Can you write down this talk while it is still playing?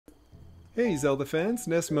Hey Zelda fans,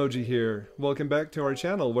 Nesmoji here. Welcome back to our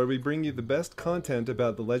channel where we bring you the best content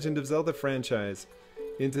about the Legend of Zelda franchise.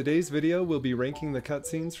 In today's video, we'll be ranking the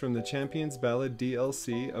cutscenes from the Champions Ballad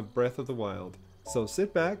DLC of Breath of the Wild. So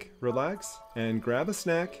sit back, relax, and grab a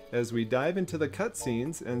snack as we dive into the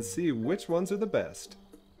cutscenes and see which ones are the best.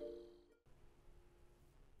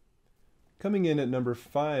 Coming in at number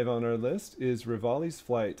 5 on our list is Revali's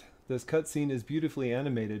Flight. This cutscene is beautifully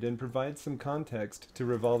animated and provides some context to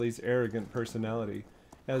Revali's arrogant personality,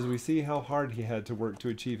 as we see how hard he had to work to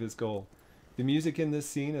achieve his goal. The music in this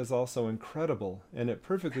scene is also incredible, and it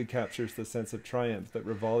perfectly captures the sense of triumph that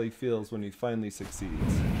Revali feels when he finally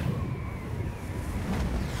succeeds.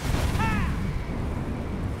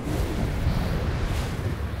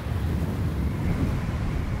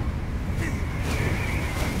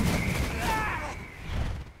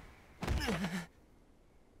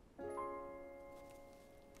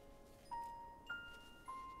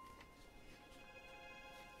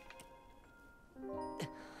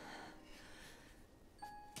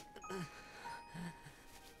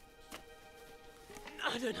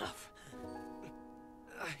 Not enough.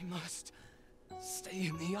 I must stay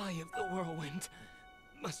in the eye of the whirlwind.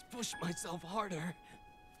 Must push myself harder.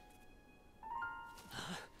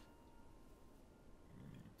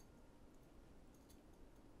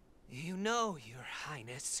 You know, Your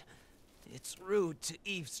Highness, it's rude to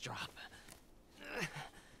eavesdrop.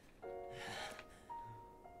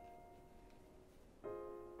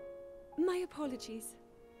 My apologies.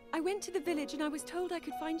 I went to the village and I was told I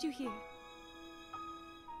could find you here.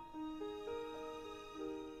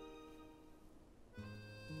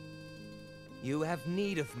 You have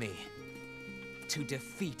need of me to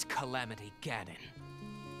defeat Calamity Ganon.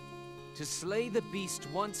 To slay the beast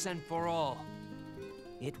once and for all.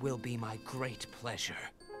 It will be my great pleasure.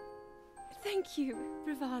 Thank you,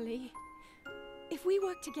 Revali. If we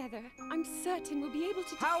work together, I'm certain we'll be able to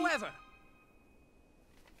defeat— However,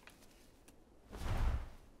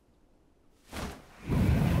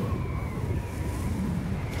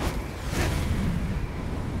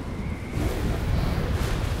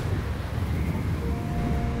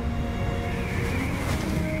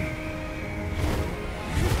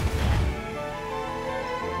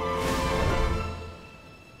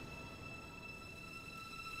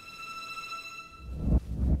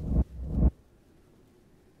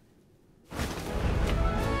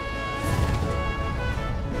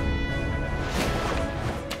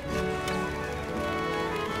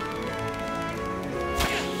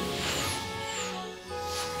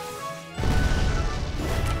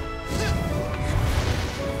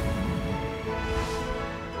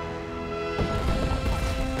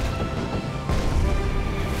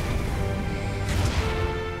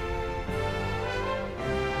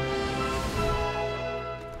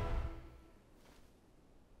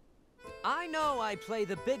 I know I play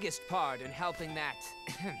the biggest part in helping that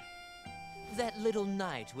that little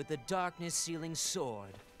knight with the darkness-sealing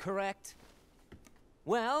sword, correct?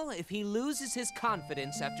 Well, if he loses his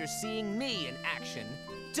confidence after seeing me in action,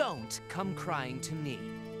 don't come crying to me.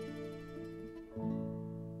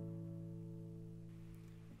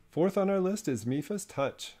 Fourth on our list is Mipha's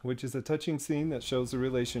Touch, which is a touching scene that shows the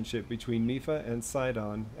relationship between Mipha and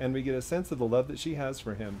Sidon, and we get a sense of the love that she has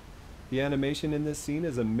for him. The animation in this scene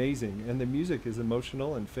is amazing, and the music is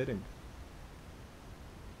emotional and fitting.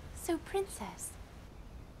 So, Princess,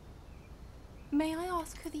 may I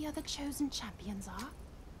ask who the other chosen champions are?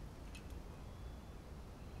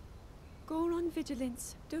 Goron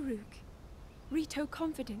Vigilance, Daruk. Rito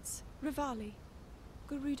Confidence, Revali.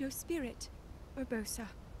 Gerudo Spirit, Urbosa.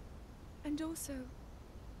 And also,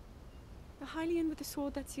 the Hylian with the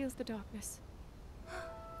sword that seals the darkness.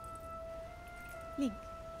 Link.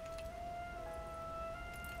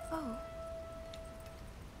 Oh.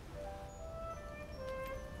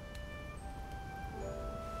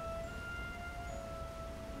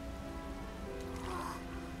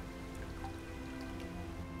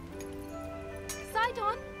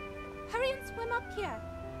 Sidon, hurry and swim up here.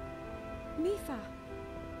 Mipha,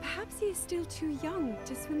 perhaps he is still too young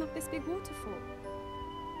to swim up this big waterfall.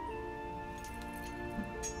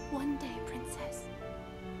 One day, Princess,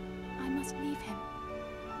 I must leave him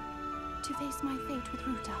to face my fate with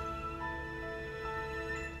Ruta.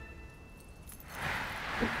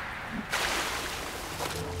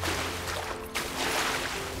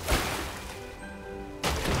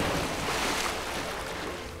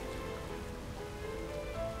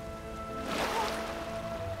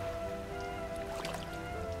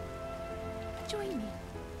 Join me.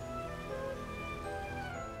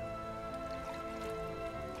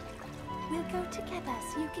 We'll go together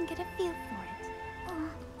so you can get a feel for it.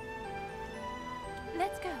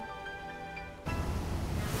 Let's go.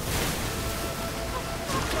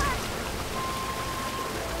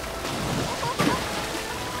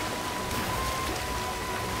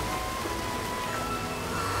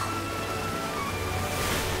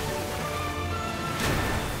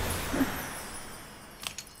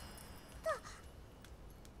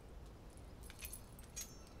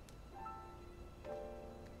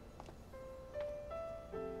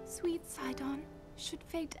 Sidon, should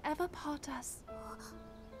fate ever part us,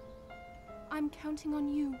 I'm counting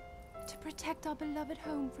on you to protect our beloved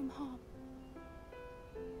home from harm.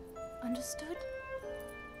 Understood?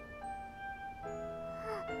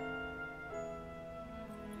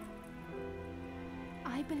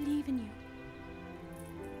 I believe in you.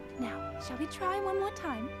 Now, shall we try one more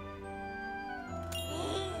time?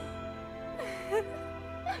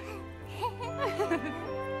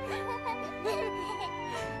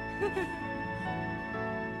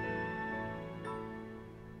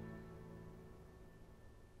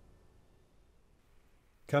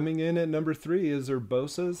 Coming in at number 3 is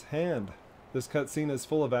Urbosa's Hand. This cutscene is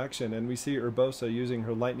full of action, and we see Urbosa using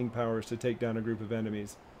her lightning powers to take down a group of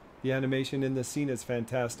enemies. The animation in this scene is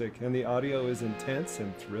fantastic, and the audio is intense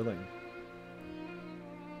and thrilling.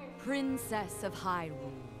 Princess of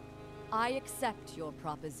Hyrule, I accept your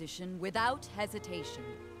proposition without hesitation.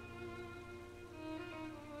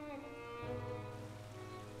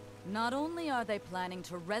 Not only are they planning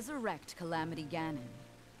to resurrect Calamity Ganon,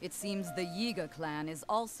 it seems the Yiga clan is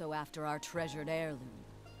also after our treasured heirloom.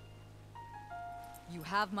 You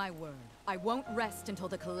have my word. I won't rest until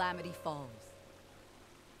the Calamity falls.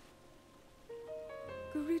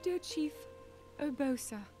 Gerudo Chief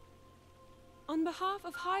Urbosa, on behalf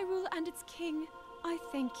of Hyrule and its king, I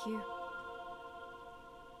thank you.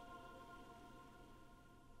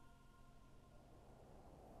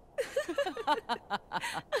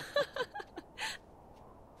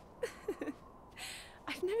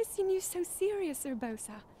 I've never seen you so serious,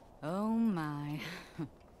 Urbosa. Oh my.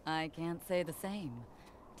 I can't say the same.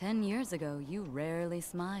 10 years ago, you rarely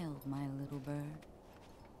smiled, my little bird.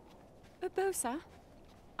 Urbosa,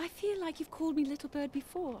 I feel like you've called me Little Bird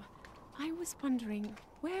before. I was wondering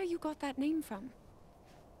where you got that name from.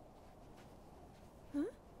 Huh?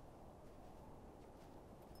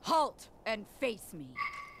 Halt and face me.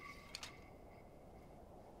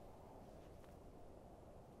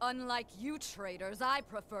 Unlike you traitors, I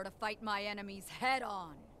prefer to fight my enemies head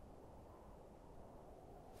on.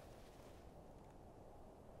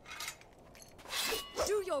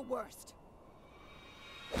 Do your worst.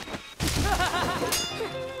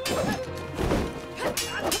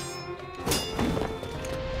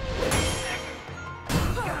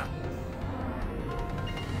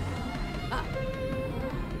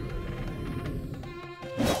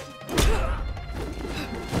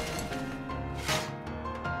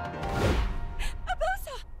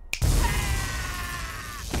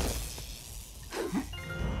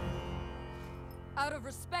 Out of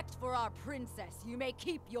respect for our princess, you may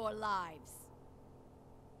keep your lives.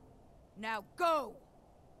 Now go!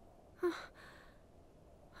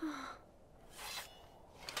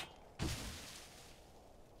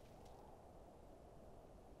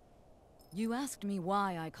 You asked me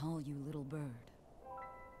why I call you Little Bird.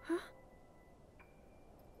 Huh?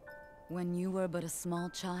 When you were but a small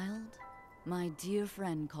child, my dear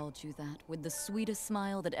friend called you that with the sweetest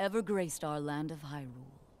smile that ever graced our land of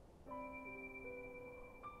Hyrule.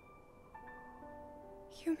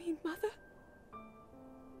 You mean Mother?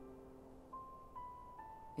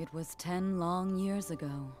 It was 10 long years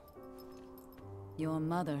ago. Your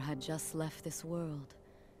mother had just left this world,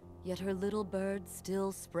 yet her little bird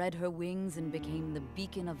still spread her wings and became the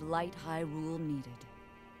beacon of light Hyrule needed.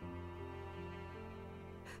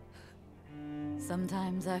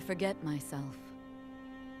 Sometimes I forget myself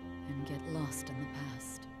and get lost in the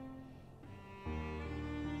past.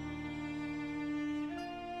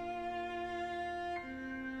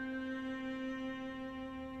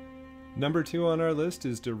 Number 2 on our list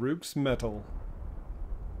is Daruk's Metal.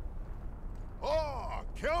 Ah,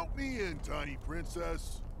 count me in, tiny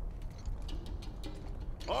princess.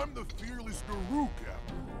 I'm the fearless Daruk,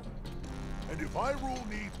 after all. And if Hyrule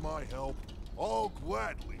needs my help, I'll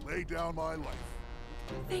gladly lay down my life.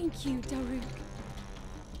 Thank you, Daruk.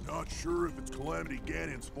 Not sure if it's Calamity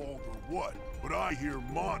Ganon's fault or what, but I hear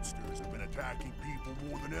monsters have been attacking people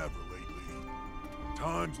more than ever lately.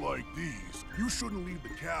 Times like these, you shouldn't leave the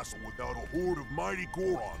castle without a horde of mighty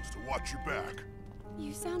Gorons to watch your back.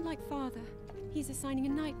 You sound like Father. He's assigning a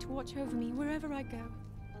knight to watch over me wherever I go.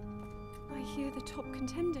 I hear the top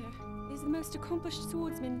contender is the most accomplished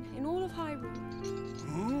swordsman in all of Hyrule.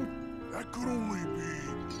 Huh? That could only be...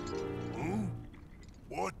 Huh?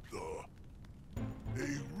 What the...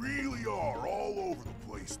 They really are all over the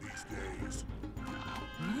place these days.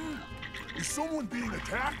 Is someone being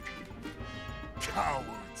attacked?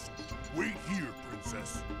 Cowards! Wait here,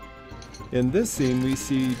 princess. In this scene, we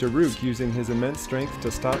see Daruk using his immense strength to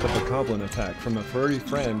stop a bokoblin attack from a furry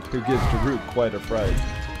friend who gives Daruk quite a fright.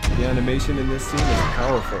 The animation in this scene is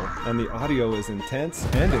powerful, and the audio is intense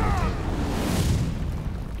and entertaining.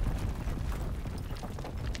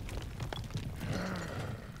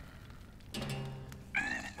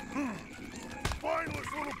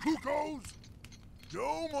 Who goes?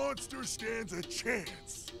 No monster stands a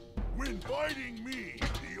chance when fighting me,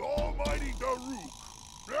 the almighty Daruk.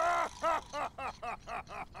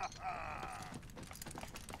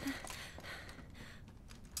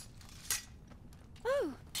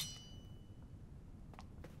 Oh!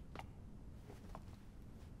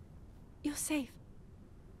 You're safe.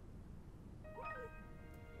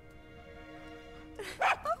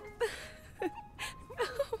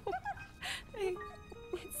 It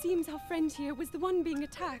seems our friend here was the one being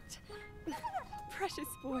attacked. Precious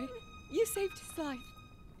boy, you saved his life.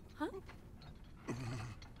 Huh?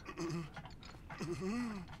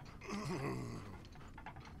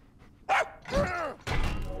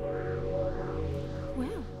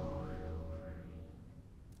 Well.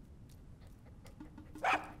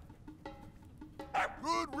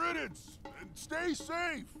 Good riddance, and stay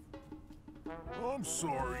safe. I'm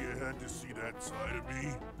sorry you had to see that side of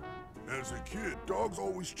me. As a kid, dogs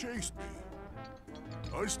always chased me.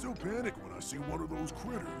 I still panic when I see one of those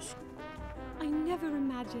critters. I never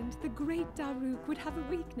imagined the great Daruk would have a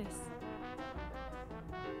weakness.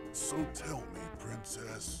 So tell me,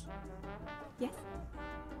 Princess. Yes?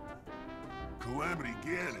 Calamity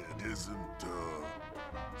Ganon isn't,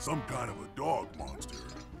 some kind of a dog monster,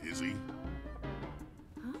 is he?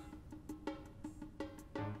 Huh?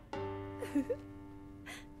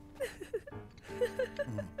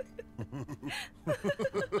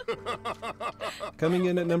 Coming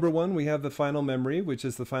in at number 1, we have the final memory, which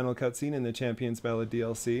is the final cutscene in the Champions Ballad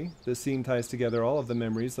DLC. This scene ties together all of the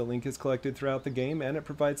memories that Link has collected throughout the game, and it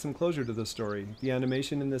provides some closure to the story. The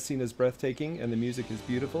animation in this scene is breathtaking, and the music is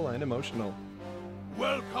beautiful and emotional.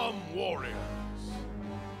 Welcome, warriors.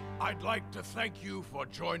 I'd like to thank you for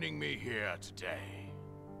joining me here today,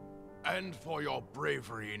 and for your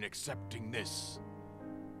bravery in accepting this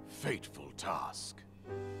fateful task.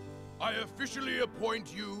 I officially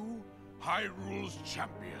appoint you Hyrule's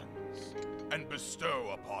champions, and bestow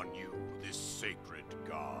upon you this sacred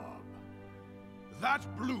garb. That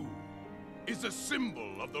blue is a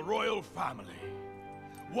symbol of the royal family,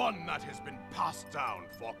 one that has been passed down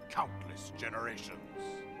for countless generations.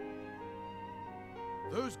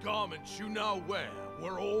 Those garments you now wear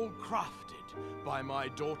were all crafted by my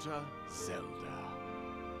daughter, Zelda.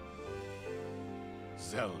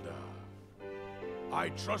 Zelda, I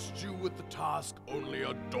trust you with the task only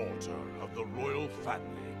a daughter of the royal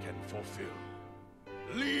family can fulfill.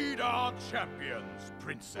 Lead our champions,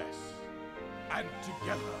 Princess, and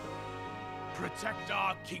together, protect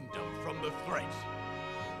our kingdom from the threat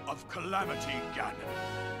of Calamity Ganon.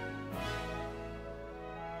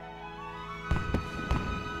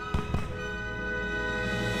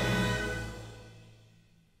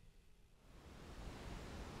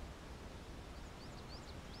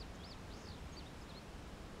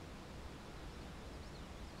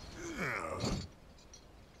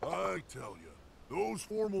 I tell you, those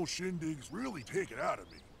formal shindigs really take it out of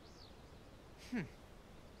me.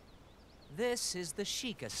 This is the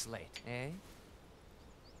Sheikah slate, eh?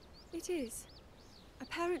 It is.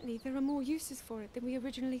 Apparently, there are more uses for it than we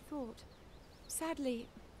originally thought. Sadly,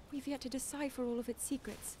 we've yet to decipher all of its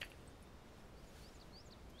secrets.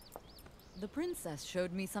 The princess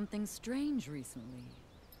showed me something strange recently.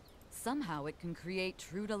 Somehow it can create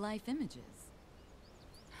true-to-life images.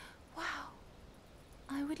 Wow.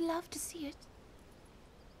 I would love to see it.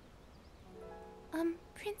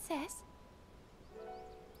 Princess?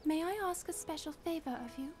 May I ask a special favor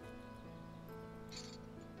of you?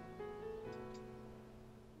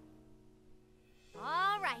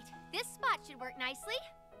 All right, this spot should work nicely.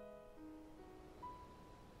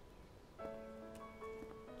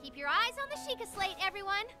 Keep your eyes on the Sheikah slate,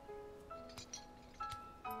 everyone.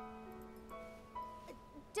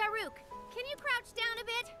 Daruk, can you crouch down a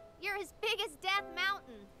bit? You're as big as Death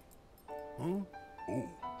Mountain. Huh? Oh.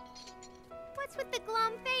 What's with the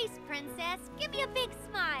glum face, Princess? Give me a big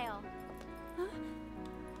smile. Huh?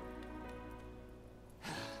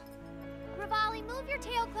 Rivali, move your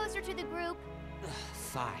tail closer to the group.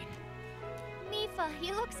 Fine. Mifa,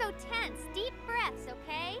 you look so tense. Deep breaths,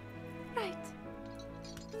 okay? Right.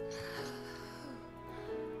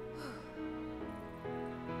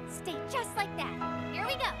 Stay just like that. Here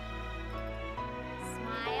we go.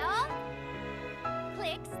 Smile.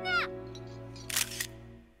 Click, snap.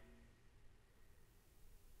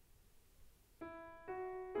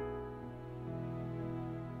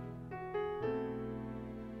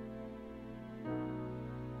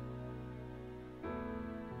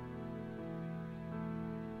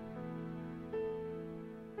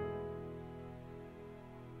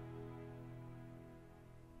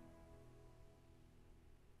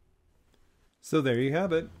 So there you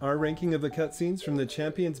have it, our ranking of the cutscenes from the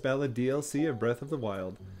Champions Ballad DLC of Breath of the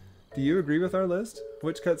Wild. Do you agree with our list?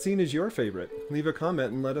 Which cutscene is your favorite? Leave a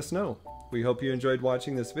comment and let us know. We hope you enjoyed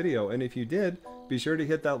watching this video, and if you did, be sure to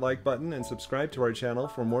hit that like button and subscribe to our channel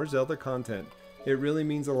for more Zelda content. It really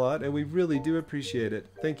means a lot, and we really do appreciate it.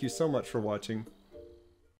 Thank you so much for watching.